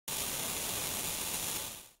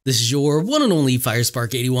This is your one and only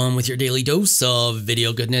𝐕𝐪𝐸𝐺81 with your daily dose of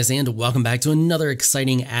video goodness, and welcome back to another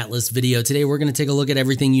exciting Atlas video. Today we're going to take a look at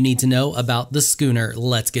everything you need to know about the Schooner.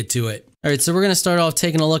 Let's get to it. Alright, so we're going to start off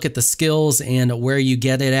taking a look at the skills and where you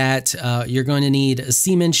get it at. You're going to need a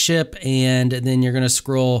seamanship, and then you're going to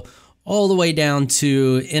scroll all the way down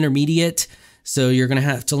to intermediate. So you're going to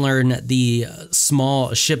have to learn the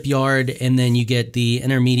small shipyard, and then you get the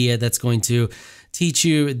intermediate that's going to teach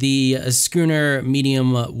you the schooner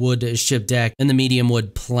medium wood ship deck and the medium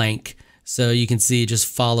wood plank. So you can see, just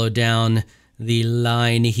follow down the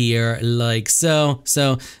line here like so.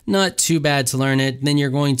 So not too bad to learn it. Then you're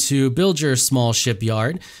going to build your small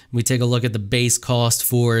shipyard. We take a look at the base cost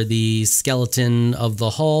for the skeleton of the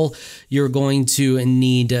hull. You're going to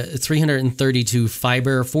need 332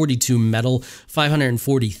 fiber, 42 metal,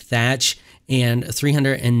 540 thatch, and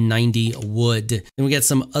 390 wood. And we get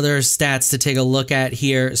some other stats to take a look at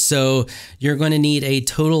here. So you're going to need a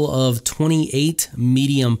total of 28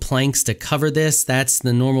 medium planks to cover this. That's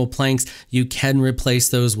the normal planks. You can replace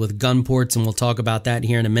those with gun ports, and we'll talk about that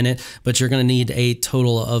here in a minute, but you're going to need a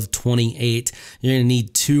total of 28. You're going to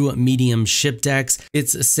need 2 medium ship decks.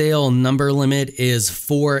 Its sail number limit is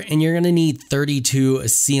 4, and you're going to need 32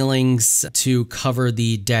 ceilings to cover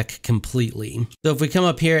the deck completely. So if we come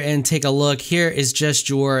up here and take a look, here is just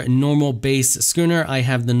your normal base schooner. I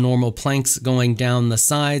have the normal planks going down the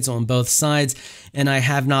sides on both sides, and I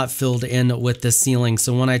have not filled in with the ceiling.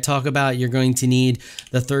 So when I talk about you're going to need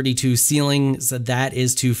the 32 ceilings, that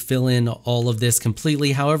is to fill in all of this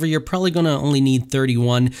completely. However, you're probably going to only need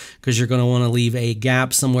 31 because you're going to want to leave a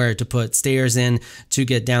gap somewhere to put stairs in to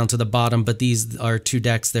get down to the bottom. But these are 2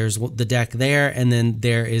 decks. There's the deck there, and then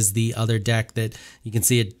there is the other deck that you can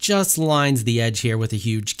see it just lines the edge here with a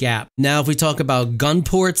huge gap. Now, if we talk about gun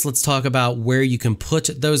ports, let's talk about where you can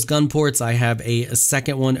put those gun ports. I have a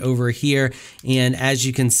second one over here, and as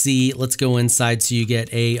you can see, let's go inside so you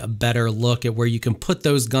get a better look at where you can put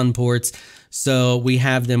those gun ports. So we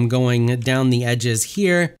have them going down the edges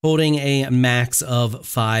here, holding a max of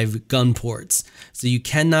 5 gun ports. So you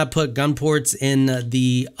cannot put gun ports in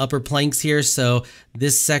the upper planks here. So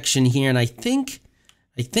this section here, and I think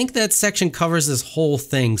that section covers this whole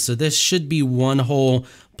thing. So this should be one whole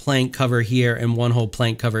plank cover here and one whole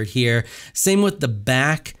plank cover here. Same with the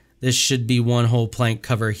back. This should be one whole plank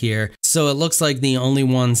cover here. So it looks like the only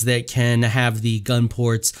ones that can have the gun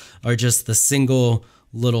ports are just the single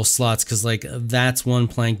little slots, because like that's one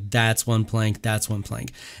plank, that's one plank, that's one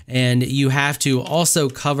plank. And you have to also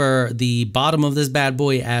cover the bottom of this bad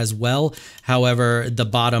boy as well. However, the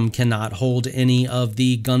bottom cannot hold any of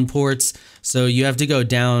the gun ports. So you have to go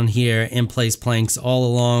down here and place planks all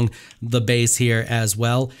along the base here as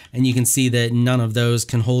well. And you can see that none of those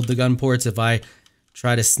can hold the gun ports. If I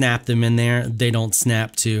try to snap them in there, they don't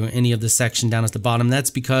snap to any of the section down at the bottom. That's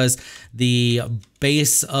because the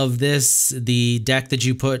base of this, the deck that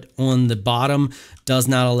you put on the bottom, does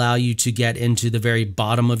not allow you to get into the very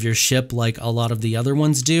bottom of your ship like a lot of the other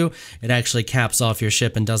ones do. It actually caps off your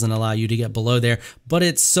ship and doesn't allow you to get below there, but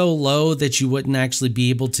it's so low that you wouldn't actually be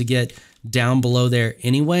able to get down below there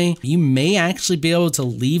anyway. You may actually be able to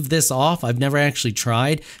leave this off. I've never actually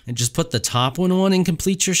tried, and just put the top one on and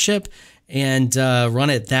complete your ship and run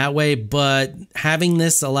it that way, but having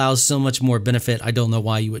this allows so much more benefit. I don't know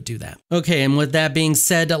why you would do that. Okay, and with that being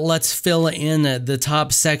said, let's fill in the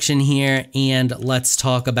top section here and let's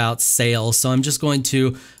talk about sails. So I'm just going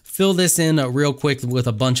to fill this in real quick with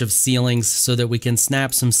a bunch of ceilings so that we can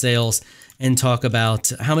snap some sails and talk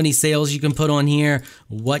about how many sails you can put on here,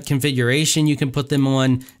 what configuration you can put them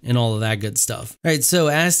on, and all of that good stuff. All right, so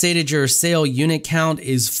as stated, your sail unit count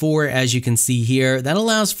is 4, as you can see here. That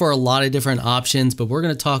allows for a lot of different options, but we're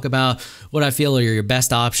gonna talk about what I feel are your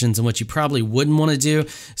best options and what you probably wouldn't wanna do.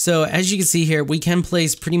 So as you can see here, we can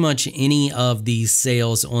place pretty much any of these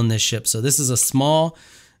sails on this ship. So this is a small,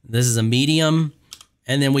 this is a medium,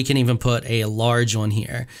 and then we can even put a large on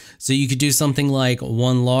here. So you could do something like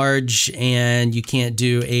 1 large, and you can't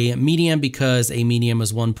do a medium because a medium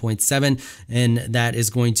is 1.7, and that is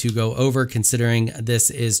going to go over considering this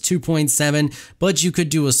is 2.7. But you could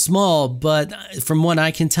do a small, but from what I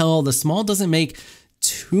can tell, the small doesn't make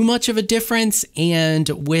too much of a difference, and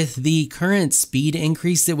with the current speed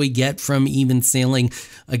increase that we get from even sailing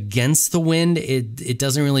against the wind, it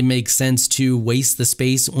doesn't really make sense to waste the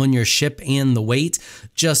space on your ship and the weight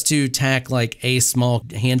just to tack like a small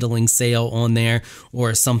handling sail on there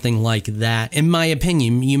or something like that. In my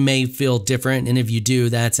opinion, you may feel different, and if you do,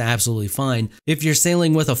 that's absolutely fine. If you're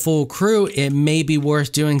sailing with a full crew, it may be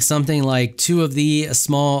worth doing something like 2 of the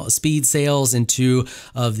small speed sails and 2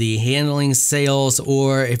 of the handling sails,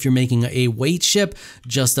 or if you're making a weight ship,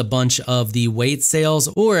 just a bunch of the weight sails,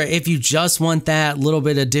 or if you just want that little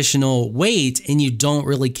bit additional weight and you don't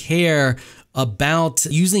really care about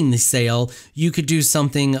using the sail, you could do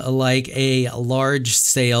something like a large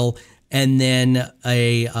sail and then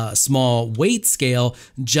a small weight scale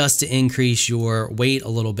just to increase your weight a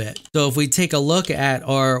little bit. So if we take a look at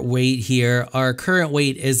our weight here, our current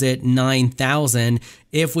weight is at 9,000.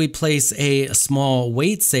 If we place a small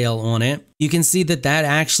weight sail on it, you can see that that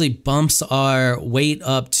actually bumps our weight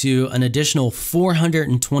up to an additional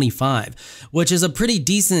 425, which is a pretty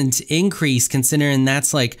decent increase considering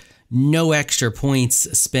that's like no extra points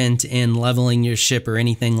spent in leveling your ship or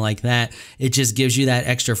anything like that. It just gives you that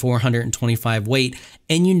extra 425 weight,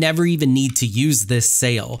 and you never even need to use this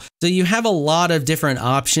sail. So you have a lot of different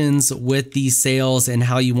options with these sails and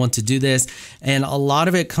how you want to do this. And a lot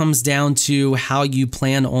of it comes down to how you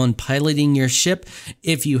plan on piloting your ship.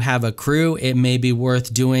 If you have a crew, it may be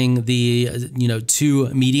worth doing the,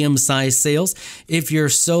 2 medium-sized sails. If you're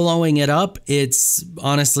soloing it up, it's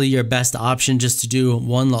honestly your best option just to do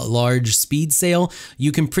one large speed sail.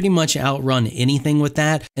 You can pretty much outrun anything with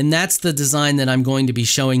that. And that's the design that I'm going to be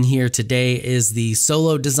showing here today, is the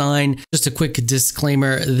solo design. Just a quick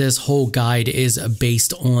disclaimer, this whole guide is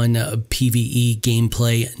based on PvE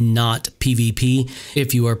gameplay, not PvP.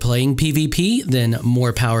 If you are playing PvP, then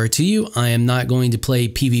more power to you. I am not going to play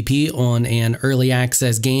PvP on an early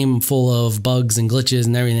access game full of bugs and glitches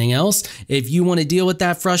and everything else. If you want to deal with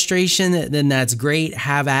that frustration, then that's great,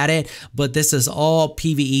 have at it. But this is all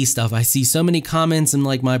PvE stuff. I see so many comments in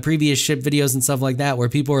like my previous ship videos and stuff like that where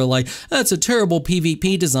people are like, that's a terrible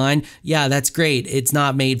PvP design. Yeah, that's great. It's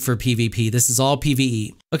not made for PvP. This is all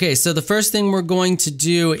PvE. Okay, so the first thing we're going to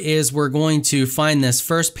do is we're going to find this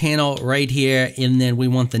first panel right here, and then we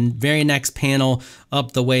want the very next panel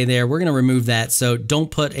up the way there. We're going to remove that, so don't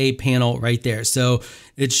put a panel right there. So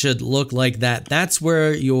it should look like that. That's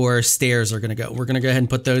where your stairs are going to go. We're going to go ahead and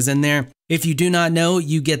put those in there. If you do not know,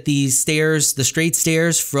 you get these stairs, the straight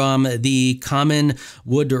stairs from the common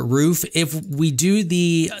wood roof. If we do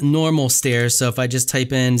the normal stairs, so if I just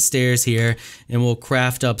type in stairs here and we'll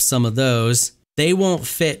craft up some of those, they won't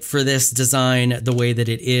fit for this design the way that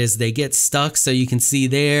it is. They get stuck, so you can see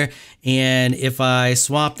there. And if I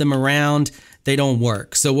swap them around, they don't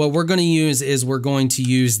work. So what we're going to use is we're going to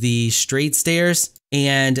use the straight stairs,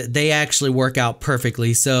 and they actually work out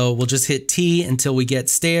perfectly. So we'll just hit T until we get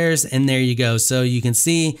stairs, and there you go. So you can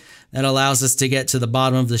see that allows us to get to the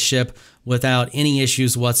bottom of the ship without any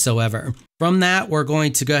issues whatsoever. From that, we're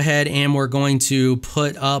going to go ahead and we're going to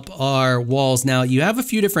put up our walls. Now, you have a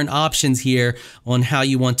few different options here on how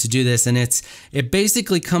you want to do this, and it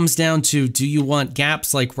basically comes down to, do you want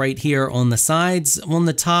gaps like right here on the sides, on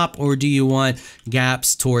the top, or do you want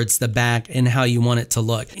gaps towards the back and how you want it to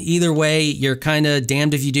look? Either way, you're kind of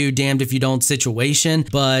damned if you do, damned if you don't situation,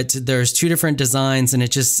 but there's two different designs, and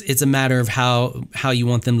it's a matter of how you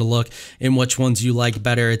want them to look and which ones you like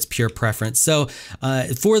better. It's pure preference. So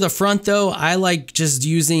for the front though, I like just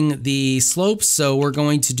using the slopes. So we're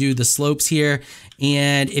going to do the slopes here.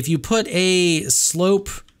 And if you put a slope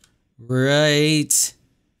right,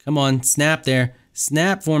 come on, snap there,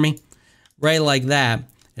 snap for me, right like that,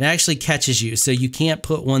 it actually catches you. So you can't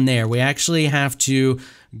put one there. We actually have to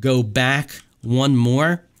go back one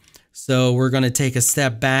more. So we're going to take a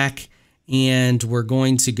step back and we're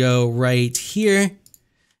going to go right here.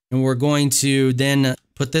 And we're going to then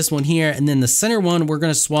put this one here, and then the center one, we're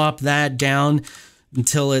going to swap that down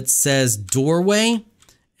until it says doorway,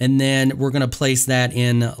 and then we're going to place that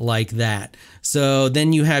in like that. So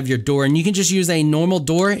then you have your door, and you can just use a normal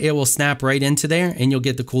door. It will snap right into there, and you'll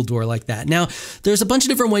get the cool door like that. Now, there's a bunch of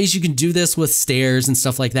different ways you can do this with stairs and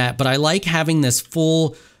stuff like that, but I like having this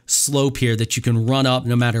full slope here that you can run up.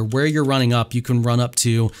 No matter where you're running up, you can run up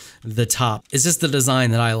to the top. It's just the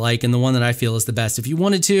design that I like and the one that I feel is the best. If you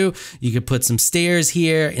wanted to, you could put some stairs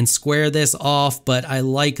here and square this off, but I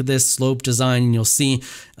like this slope design, and you'll see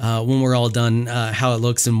when we're all done how it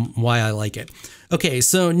looks and why I like it. Okay,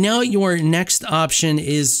 so now your next option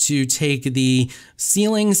is to take the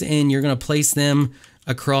ceilings and you're going to place them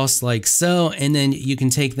across like so, and then you can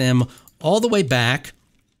take them all the way back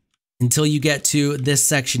until you get to this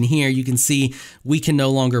section here. You can see we can no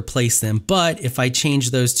longer place them. But if I change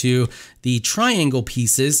those to the triangle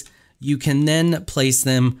pieces, you can then place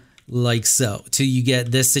them like so, till you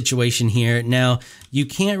get this situation here. Now, you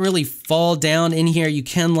can't really fall down in here. You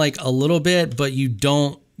can like a little bit, but you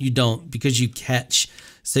don't because you catch.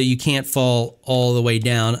 So you can't fall all the way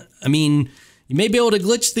down. I mean, You may be able to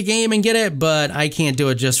glitch the game and get it, but I can't do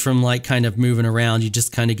it just from like kind of moving around. You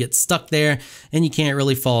just kind of get stuck there and you can't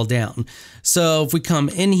really fall down. So if we come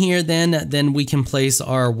in here, then we can place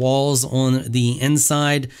our walls on the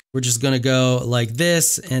inside. We're just going to go like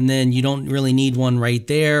this, and then you don't really need one right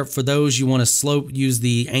there. For those, you want to use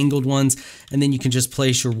the angled ones, and then you can just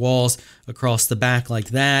place your walls across the back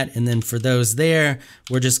like that. And then for those there,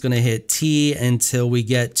 we're just going to hit T until we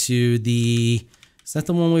get to the, is that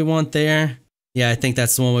the one we want there? Yeah, I think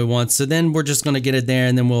that's the one we want. So then we're just going to get it there,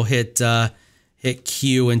 and then we'll hit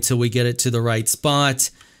Q until we get it to the right spot.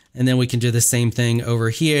 And then we can do the same thing over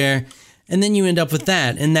here. And then you end up with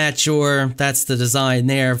that. And that's the design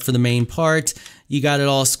there for the main part. You got it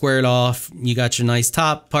all squared off. You got your nice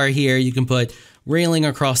top part here. You can put railing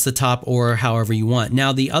across the top or however you want.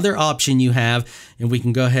 Now the other option you have, and we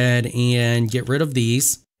can go ahead and get rid of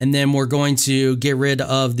these. And then we're going to get rid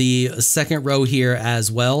of the second row here as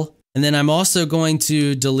well. And then I'm also going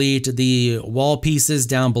to delete the wall pieces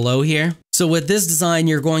down below here. So with this design,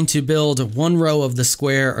 you're going to build one row of the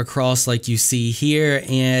square across like you see here,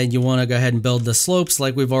 and you want to go ahead and build the slopes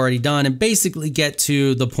like we've already done and basically get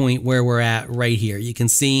to the point where we're at right here. You can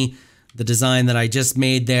see the design that I just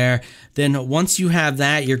made there. Then once you have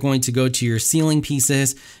that, you're going to go to your ceiling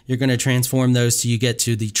pieces. You're going to transform those till you get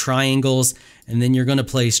to the triangles, and then you're going to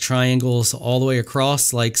place triangles all the way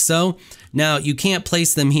across like so. Now you can't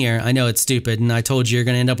place them here. I know it's stupid, and I told you you're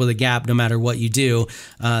going to end up with a gap no matter what you do,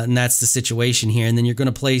 and that's the situation here. And then you're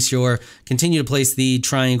going to continue to place the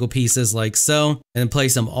triangle pieces like so, and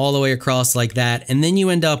place them all the way across like that. And then you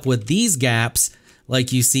end up with these gaps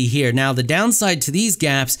like you see here. Now the downside to these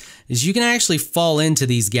gaps is you can actually fall into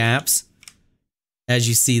these gaps as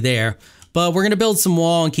you see there, but we're going to build some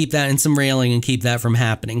wall and keep that, and some railing and keep that from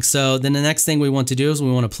happening. So then the next thing we want to do is we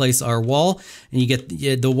want to place our wall, and you get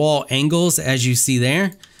the wall angles as you see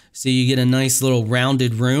there. So you get a nice little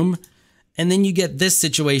rounded room. And then you get this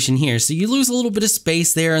situation here. So you lose a little bit of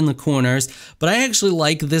space there in the corners, but I actually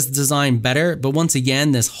like this design better. But once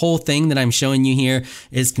again, this whole thing that I'm showing you here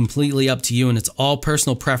is completely up to you, and it's all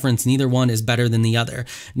personal preference. Neither one is better than the other.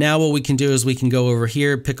 Now what we can do is we can go over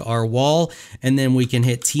here, pick our wall, and then we can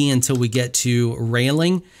hit T until we get to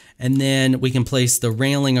railing. And then we can place the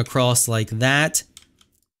railing across like that.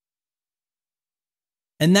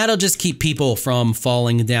 And that'll just keep people from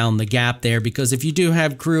falling down the gap there, because if you do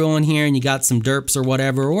have crew on here and you got some derps or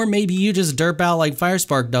whatever, or maybe you just derp out like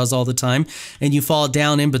FireSpark does all the time and you fall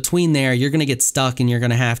down in between there, you're going to get stuck and you're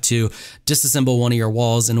going to have to disassemble one of your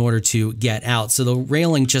walls in order to get out. So the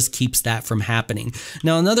railing just keeps that from happening.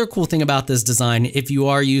 Now, another cool thing about this design, if you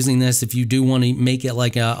are using this, if you do want to make it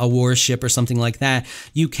like a warship or something like that,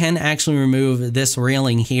 you can actually remove this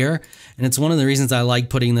railing here. And it's one of the reasons I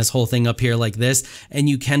like putting this whole thing up here like this.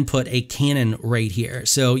 And you can put a cannon right here.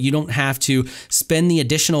 So you don't have to spend the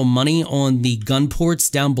additional money on the gun ports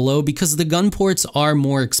down below, because the gun ports are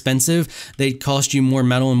more expensive. They cost you more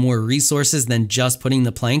metal and more resources than just putting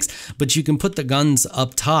the planks, but you can put the guns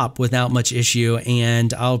up top without much issue.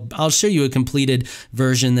 And I'll show you a completed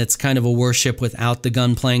version that's kind of a warship without the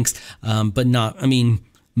gun planks, but not, I mean,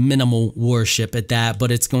 minimal warship at that, but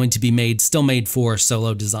it's going to be still made for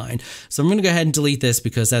solo design. So I'm going to go ahead and delete this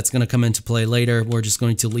because that's going to come into play later. We're just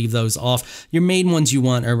going to leave those off. Your main ones you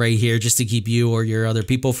want are right here, just to keep you or your other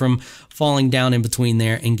people from falling down in between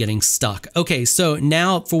there and getting stuck. Okay, so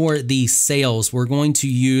now for the sails, we're going to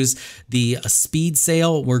use the speed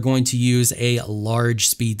sail. We're going to use a large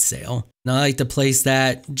speed sail. Now I like to place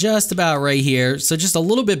that just about right here. So just a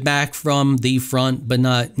little bit back from the front, but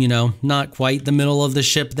not, not quite the middle of the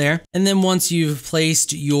ship there. And then once you've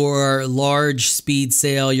placed your large speed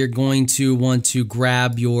sail, you're going to want to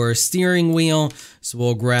grab your steering wheel. So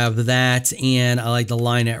we'll grab that, and I like to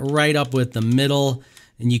line it right up with the middle.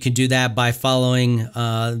 And you can do that by following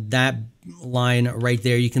that line right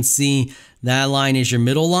there. You can see that line is your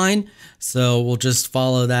middle line. So we'll just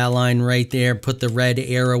follow that line right there, put the red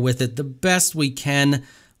arrow with it the best we can,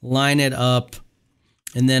 line it up,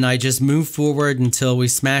 and then I just move forward until we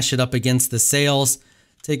smash it up against the sails.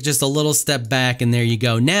 Take just a little step back, and there you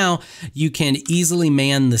go. Now you can easily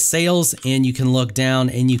man the sails, and you can look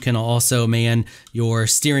down, and you can also man your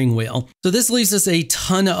steering wheel. So this leaves us a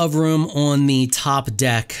ton of room on the top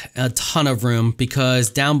deck, a ton of room,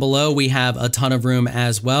 because down below we have a ton of room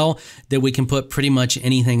as well that we can put pretty much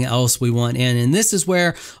anything else we want in. And this is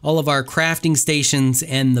where all of our crafting stations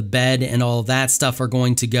and the bed and all of that stuff are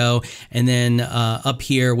going to go. And then up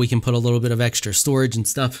here we can put a little bit of extra storage and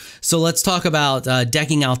stuff. So let's talk about decking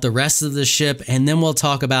checking out the rest of the ship, and then we'll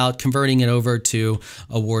talk about converting it over to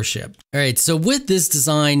a warship. All right, so with this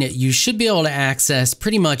design, you should be able to access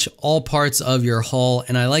pretty much all parts of your hull,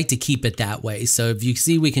 and I like to keep it that way. So if you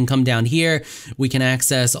see, we can come down here, we can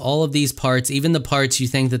access all of these parts, even the parts you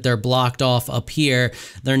think that they're blocked off up here,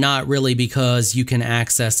 they're not really, because you can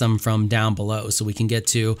access them from down below. So we can get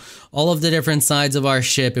to all of the different sides of our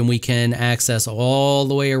ship, and we can access all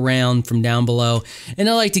the way around from down below. And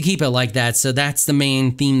I like to keep it like that. So that's the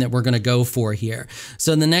main theme that we're going to go for here.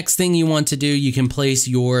 So the next thing you want to do, you can place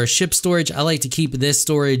your ship storage. I like to keep this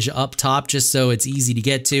storage up top just so it's easy to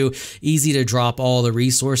get to, easy to drop all the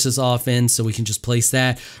resources off in. So we can just place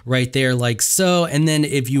that right there like so. And then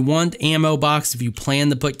if you want ammo box, if you plan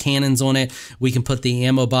to put cannons on it, we can put the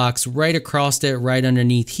ammo box right across it, right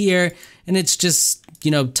underneath here. And it's just,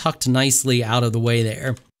 you know, tucked nicely out of the way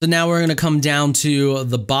there. So now we're going to come down to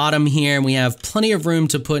the bottom here, and we have plenty of room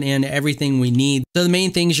to put in everything we need. So the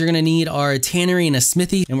main things you're going to need are a tannery and a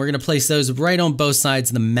smithy, and we're going to place those right on both sides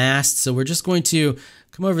of the mast. So we're just going to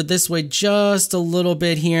come over this way just a little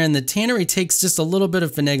bit here, and the tannery takes just a little bit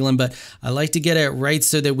of finagling, but I like to get it right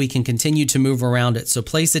so that we can continue to move around it. So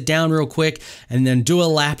place it down real quick and then do a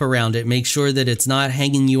lap around it. Make sure that it's not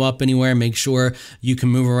hanging you up anywhere. Make sure you can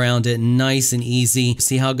move around it nice and easy.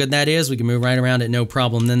 See how good that is? We can move right around it, no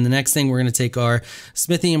problem. Then the next thing, we're going to take our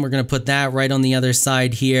smithy and we're going to put that right on the other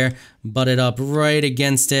side here, butt it up right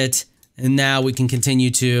against it. And now we can continue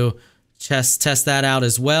to test that out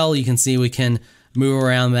as well. You can see we can move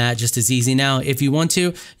around that just as easy. Now, if you want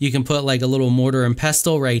to, you can put like a little mortar and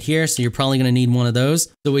pestle right here. So you're probably going to need one of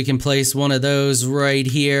those. So we can place one of those right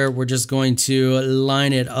here. We're just going to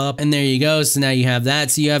line it up, and there you go. So now you have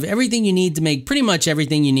that. So you have everything you need to make pretty much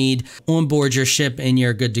everything you need on board your ship, and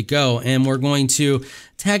you're good to go. And we're going to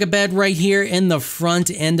tag a bed right here in the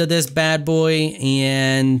front end of this bad boy.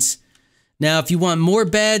 And now, if you want more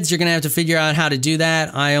beds, you're going to have to figure out how to do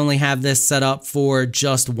that. I only have this set up for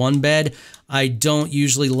just one bed. I don't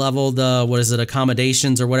usually level the,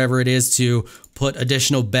 accommodations or whatever it is to put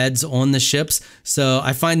additional beds on the ships. So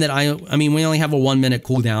I find that I mean, we only have a 1 minute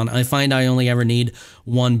cooldown. I find I only ever need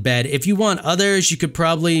one bed. If you want others, you could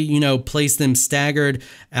probably, you know, place them staggered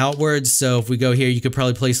outwards. So if we go here, you could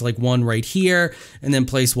probably place like one right here and then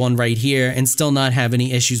place one right here and still not have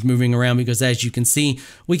any issues moving around, because as you can see,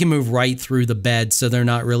 we can move right through the bed. So they're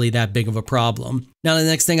not really that big of a problem. Now, the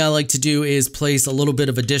next thing I like to do is place a little bit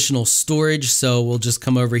of additional storage. So we'll just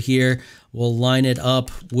come over here. We'll line it up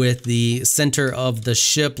with the center of the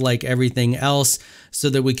ship like everything else so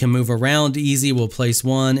that we can move around easy. We'll place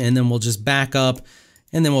one and then we'll just back up,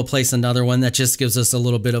 and then we'll place another one. That just gives us a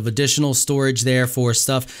little bit of additional storage there for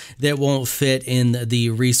stuff that won't fit in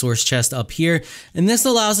the resource chest up here. And this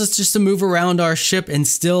allows us just to move around our ship and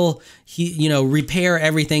still, you know, repair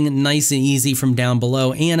everything nice and easy from down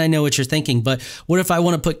below. And I know what you're thinking, but what if I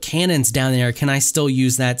want to put cannons down there? Can I still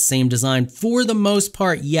use that same design? For the most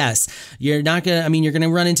part, yes. You're not gonna, I mean, you're gonna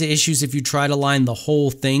run into issues if you try to line the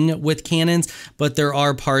whole thing with cannons, but there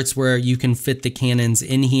are parts where you can fit the cannons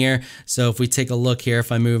in here. So if we take a look here,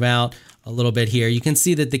 if I move out a little bit here, you can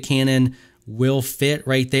see that the cannon will fit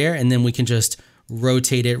right there, and then we can just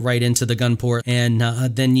rotate it right into the gun port, and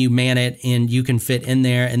then you man it and you can fit in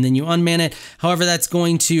there, and then you unman it. However, that's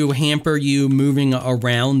going to hamper you moving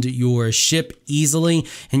around your ship easily,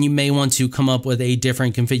 and you may want to come up with a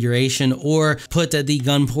different configuration or put the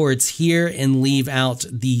gun ports here and leave out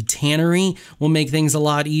the tannery. Will make things a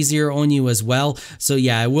lot easier on you as well. So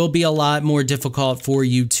yeah, it will be a lot more difficult for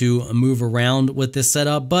you to move around with this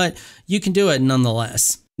setup, but you can do it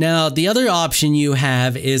nonetheless. Now, the other option you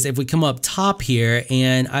have is if we come up top here,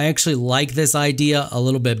 and I actually like this idea a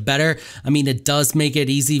little bit better. I mean, it does make it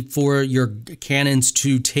easy for your cannons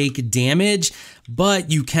to take damage, but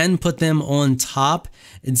you can put them on top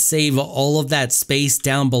and save all of that space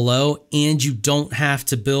down below, and you don't have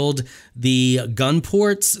to build the gun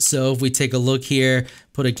ports. So if we take a look here,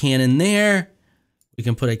 put a cannon there, we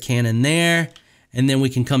can put a cannon there, and then we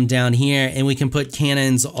can come down here and we can put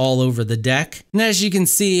cannons all over the deck. And as you can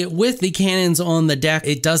see, with the cannons on the deck,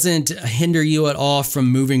 it doesn't hinder you at all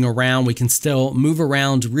from moving around. We can still move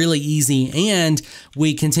around really easy, and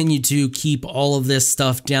we continue to keep all of this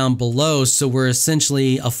stuff down below. So we're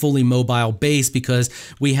essentially a fully mobile base because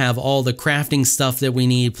we have all the crafting stuff that we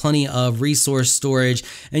need, plenty of resource storage.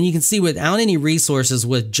 And you can see without any resources,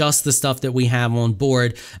 with just the stuff that we have on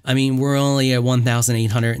board, I mean, we're only at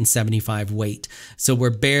 1,875 weight. So we're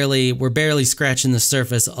barely scratching the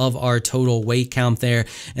surface of our total weight count there.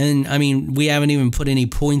 And I mean, we haven't even put any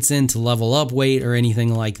points in to level up weight or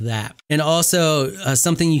anything like that. And also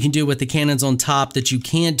something you can do with the cannons on top that you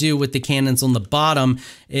can't do with the cannons on the bottom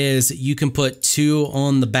is you can put 2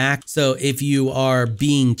 on the back. So if you are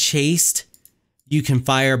being chased, you can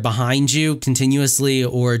fire behind you continuously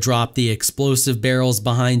or drop the explosive barrels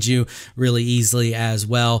behind you really easily as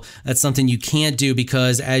well. That's something you can't do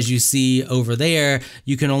because, as you see over there,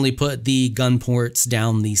 you can only put the gun ports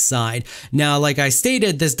down the side. Now, like I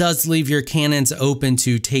stated, this does leave your cannons open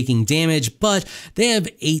to taking damage, but they have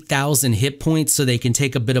 8,000 hit points, so they can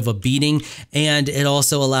take a bit of a beating, and it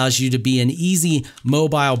also allows you to be an easy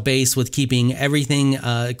mobile base with keeping everything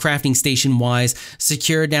crafting station wise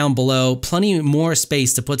secure down below. Plenty more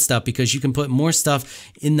space to put stuff because you can put more stuff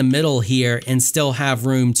in the middle here and still have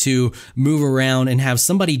room to move around and have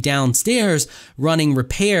somebody downstairs running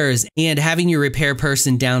repairs, and having your repair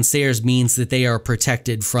person downstairs means that they are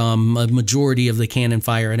protected from a majority of the cannon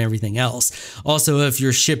fire and everything else. Also, if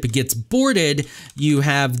your ship gets boarded, you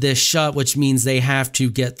have this shut, which means they have to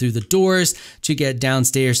get through the doors to get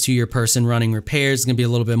downstairs to your person running repairs. It's going to be a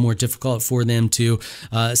little bit more difficult for them to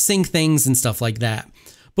sink things and stuff like that.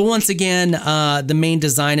 But once again, the main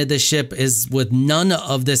design of this ship is with none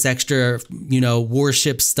of this extra,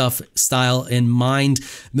 warship stuff style in mind.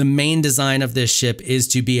 The main design of this ship is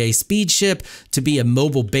to be a speed ship, to be a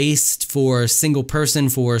mobile base for single person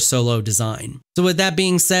for solo design. So with that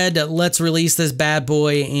being said, let's release this bad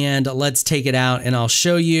boy and let's take it out, and I'll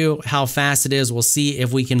show you how fast it is. We'll see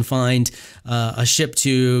if we can find a ship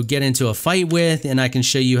to get into a fight with, and I can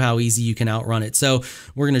show you how easy you can outrun it. So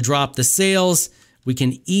we're going to drop the sails. We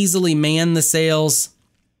can easily man the sails.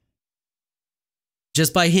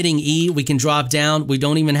 Just by hitting E, we can drop down. We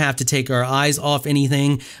don't even have to take our eyes off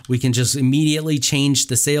anything. We can just immediately change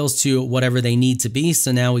the sails to whatever they need to be.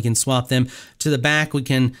 So now we can swap them to the back. We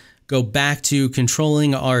can go back to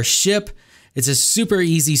controlling our ship. It's a super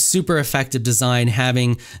easy, super effective design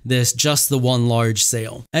having this just the one large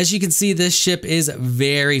sail. As you can see, this ship is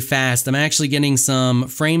very fast. I'm actually getting some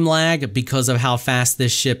frame lag because of how fast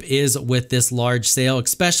this ship is with this large sail,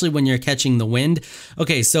 especially when you're catching the wind.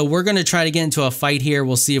 Okay, so we're going to try to get into a fight here.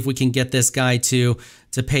 We'll see if we can get this guy to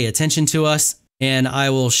pay attention to us. And I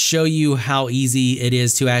will show you how easy it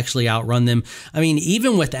is to actually outrun them. I mean,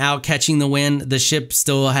 even without catching the wind, the ship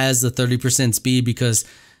still has the 30% speed because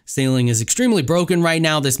sailing is extremely broken right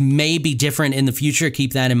now. This may be different in the future.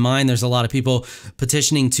 Keep that in mind. There's a lot of people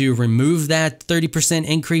petitioning to remove that 30%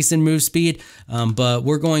 increase in move speed, but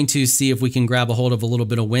we're going to see if we can grab a hold of a little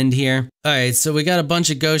bit of wind here. All right, so we got a bunch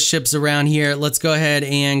of ghost ships around here. Let's go ahead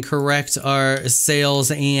and correct our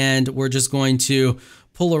sails, and we're just going to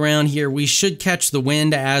pull around here. We should catch the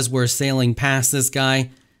wind as we're sailing past this guy.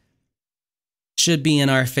 Should be in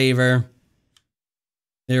our favor.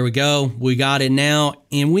 There we go. We got it now,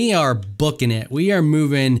 and we are booking it. We are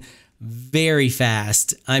moving very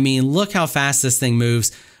fast. I mean, look how fast this thing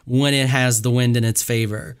moves when it has the wind in its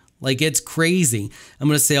favor. Like, it's crazy. I'm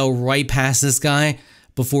going to sail right past this guy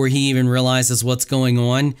before he even realizes what's going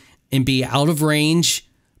on and be out of range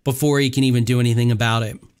before he can even do anything about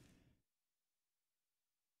it.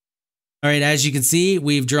 All right, as you can see,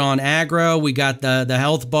 we've drawn aggro. We got the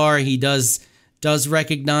health bar. He does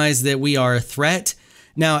recognize that we are a threat.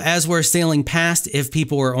 Now, as we're sailing past, if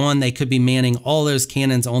people were on, they could be manning all those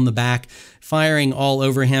cannons on the back, firing all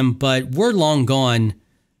over him, but we're long gone.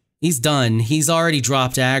 He's done. He's already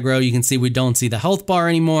dropped aggro. You can see we don't see the health bar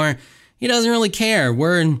anymore. He doesn't really care.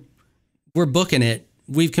 We're booking it.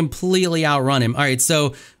 We've completely outrun him. All right,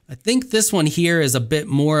 so I think this one here is a bit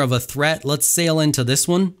more of a threat. Let's sail into this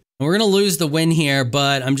one. We're going to lose the wind here,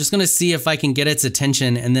 but I'm just going to see if I can get its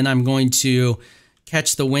attention, and then I'm going to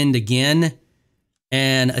catch the wind again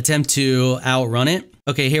and attempt to outrun it.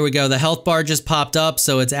 Okay, here we go. The health bar just popped up,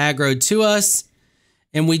 so it's aggroed to us.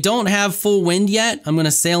 And we don't have full wind yet. I'm going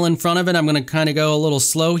to sail in front of it. I'm going to kind of go a little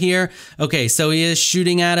slow here. Okay, so he is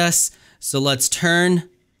shooting at us. So let's turn,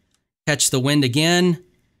 catch the wind again.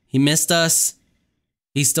 He missed us.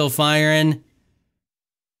 He's still firing.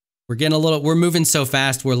 We're moving so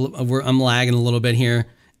fast. I'm lagging a little bit here,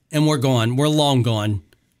 and we're gone. We're long gone.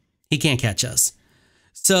 He can't catch us.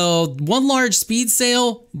 So one large speed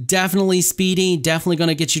sail, definitely speedy, definitely going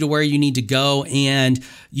to get you to where you need to go. And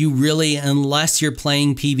you really, unless you're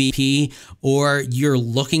playing PvP or you're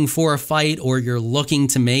looking for a fight or you're looking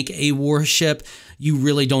to make a warship, you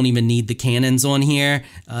really don't even need the cannons on here.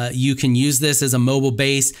 You can use this as a mobile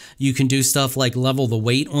base. You can do stuff like level the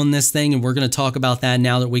weight on this thing, and we're going to talk about that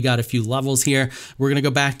now that we got a few levels here. We're going to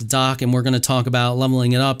go back to dock and we're going to talk about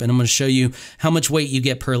leveling it up, and I'm going to show you how much weight you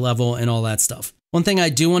get per level and all that stuff. One thing I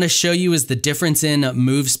do want to show you is the difference in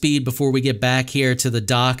move speed before we get back here to the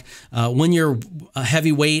dock when you're a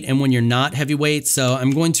heavyweight and when you're not heavyweight. So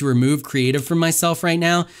I'm going to remove creative from myself right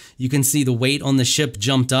now. You can see the weight on the ship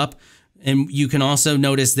jumped up. And you can also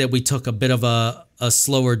notice that we took a bit of a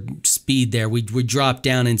slower speed there. We dropped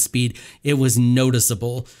down in speed. It was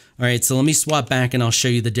noticeable. All right, so let me swap back and I'll show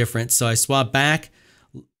you the difference. So I swap back.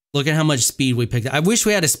 Look at how much speed we picked. I wish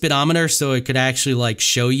we had a speedometer so it could actually like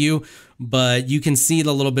show you, but you can see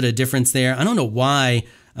the little bit of difference there. I don't know why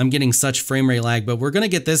I'm getting such frame rate lag, but we're going to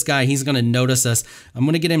get this guy. He's going to notice us. I'm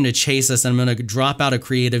going to get him to chase us. I'm going to drop out of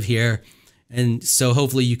creative here. And so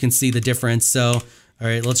hopefully you can see the difference. So all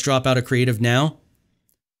right, let's drop out of creative now.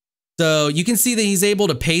 So you can see that he's able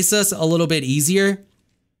to pace us a little bit easier.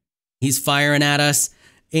 He's firing at us.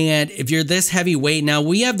 And if you're this heavy weight, now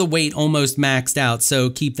we have the weight almost maxed out, so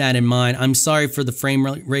keep that in mind. I'm sorry for the frame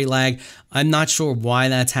rate lag. I'm not sure why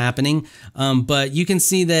that's happening, but you can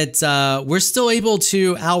see that we're still able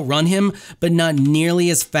to outrun him, but not nearly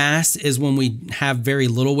as fast as when we have very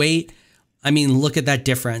little weight. I mean, look at that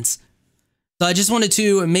difference. So I just wanted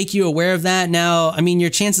to make you aware of that. Now, I mean,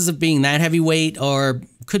 your chances of being that heavyweight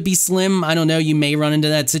could be slim. I don't know. You may run into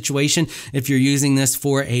that situation if you're using this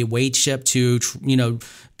for a weight ship to,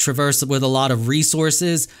 traverse with a lot of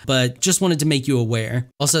resources, but just wanted to make you aware.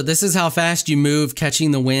 Also, this is how fast you move catching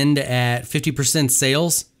the wind at 50%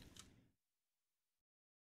 sails.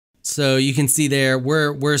 So you can see there,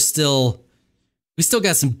 we still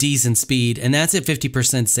got some decent speed, and that's at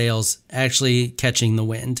 50% sails, actually catching the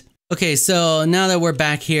wind. Okay, so now that we're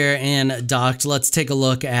back here and docked, let's take a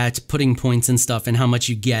look at putting points and stuff and how much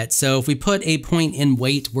you get. So if we put a point in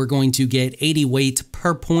weight, we're going to get 80 weight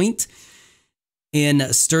per point.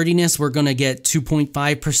 In sturdiness, we're going to get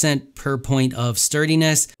 2.5% per point of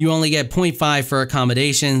sturdiness. You only get 0.5 for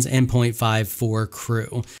accommodations and 0.5 for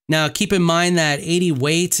crew. Now, keep in mind that 80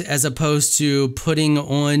 weight as opposed to putting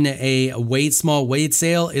on a small weight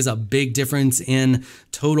sail is a big difference in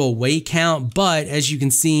total weight count. But as you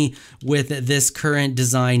can see with this current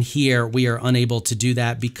design here, we are unable to do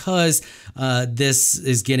that because this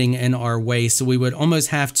is getting in our way. So we would almost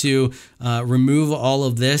have to remove all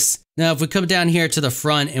of this. Now, if we come down here to the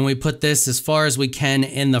front and we put this as far as we can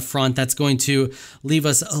in the front, that's going to leave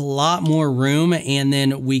us a lot more room, and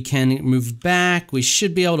then we can move back. We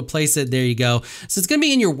should be able to place it. There you go. So it's going to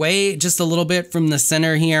be in your way just a little bit from the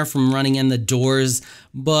center here from running in the doors,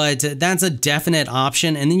 but that's a definite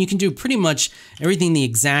option. And then you can do pretty much everything the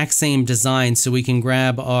exact same design. So we can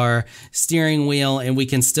grab our steering wheel and we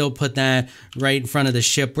can still put that right in front of the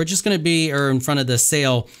ship. We're just going to be, or in front of the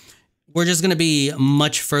sail. We're just going to be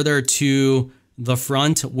much further to the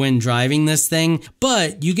front when driving this thing,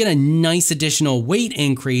 but you get a nice additional weight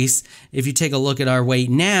increase. If you take a look at our weight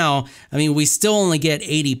now, I mean, we still only get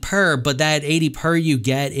 80 per, but that 80 per you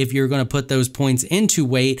get if you're going to put those points into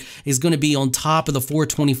weight is going to be on top of the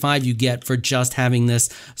 425 you get for just having this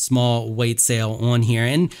small weight sail on here.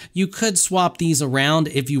 And you could swap these around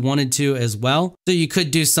if you wanted to as well. So you could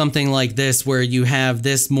do something like this where you have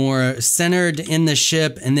this more centered in the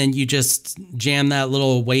ship and then you just jam that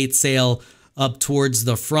little weight sail up towards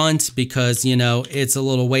the front because, you know, it's a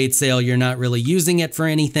little weight sail. You're not really using it for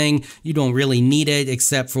anything. You don't really need it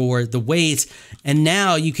except for the weight. And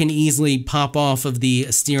now you can easily pop off of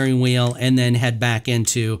the steering wheel and then head back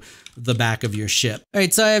into the back of your ship. All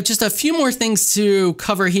right, so I have just a few more things to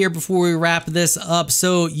cover here before we wrap this up.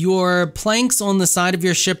 So your planks on the side of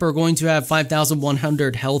your ship are going to have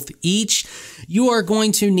 5,100 health each. You are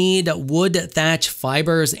going to need wood, thatch,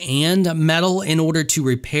 fibers, and metal in order to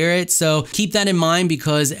repair it. So keep that in mind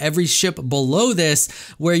because every ship below this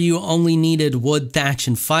where you only needed wood, thatch,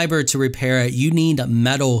 and fiber to repair it, you need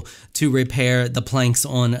metal to repair the planks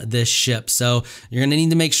on this ship. So you're gonna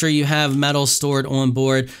need to make sure you have metal stored on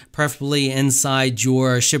board, preferably inside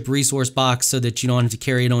your ship resource box so that you don't have to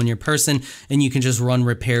carry it on your person and you can just run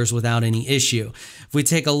repairs without any issue. If we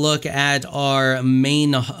take a look at our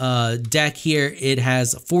main deck here, it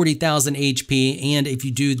has 40,000 HP, and if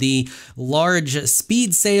you do the large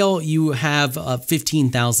speed sail, you have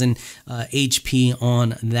 15,000 HP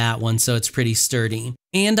on that one, so it's pretty sturdy.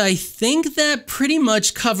 And I think that pretty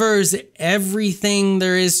much covers everything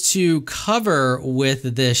there is to cover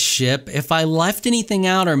with this ship. If I left anything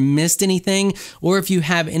out or missed anything, or if you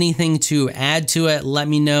have anything to add to it, let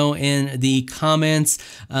me know in the comments.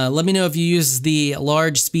 Let me know if you use the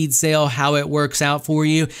large speed sail, how it works out for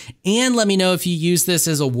you. And let me know if you use this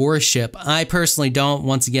as a warship. I personally don't.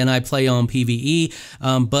 Once again, I play on PvE.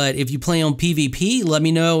 But if you play on PvP, let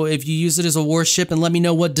me know if you use it as a warship and let me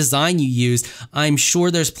know what design you use. I'm sure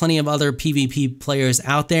there's plenty of other PvP players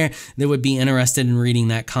out there that would be interested in reading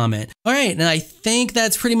that comment. All right, and I think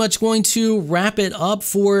that's pretty much going to wrap it up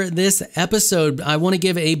for this episode. I want to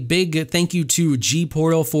give a big thank you to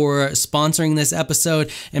𝐵�portal for sponsoring this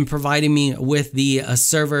episode and providing me with the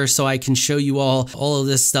server so I can show you all of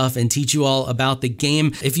this stuff and teach you all about the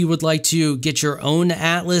game. If you would like to get your own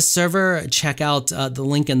Atlas server, check out the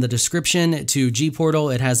link in the description to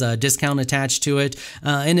𝐵�portal. It has a discount attached to it,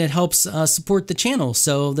 and it helps support the channel.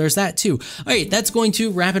 So there's that too. All right, that's going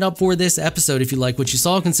to wrap it up for this episode. If you like what you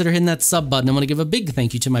saw, consider hitting that sub button. I want to give a big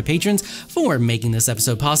thank you to my patrons for making this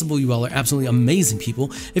episode possible. You all are absolutely amazing people.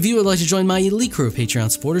 If you would like to join my elite crew of Patreon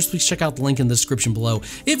supporters, please check out the link in the description below.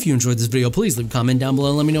 If you enjoyed this video, please leave a comment down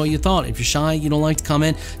below and let me know what you thought. If you're shy, you don't like to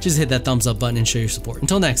comment, just hit that thumbs up button and show your support.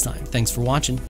 Until next time, thanks for watching.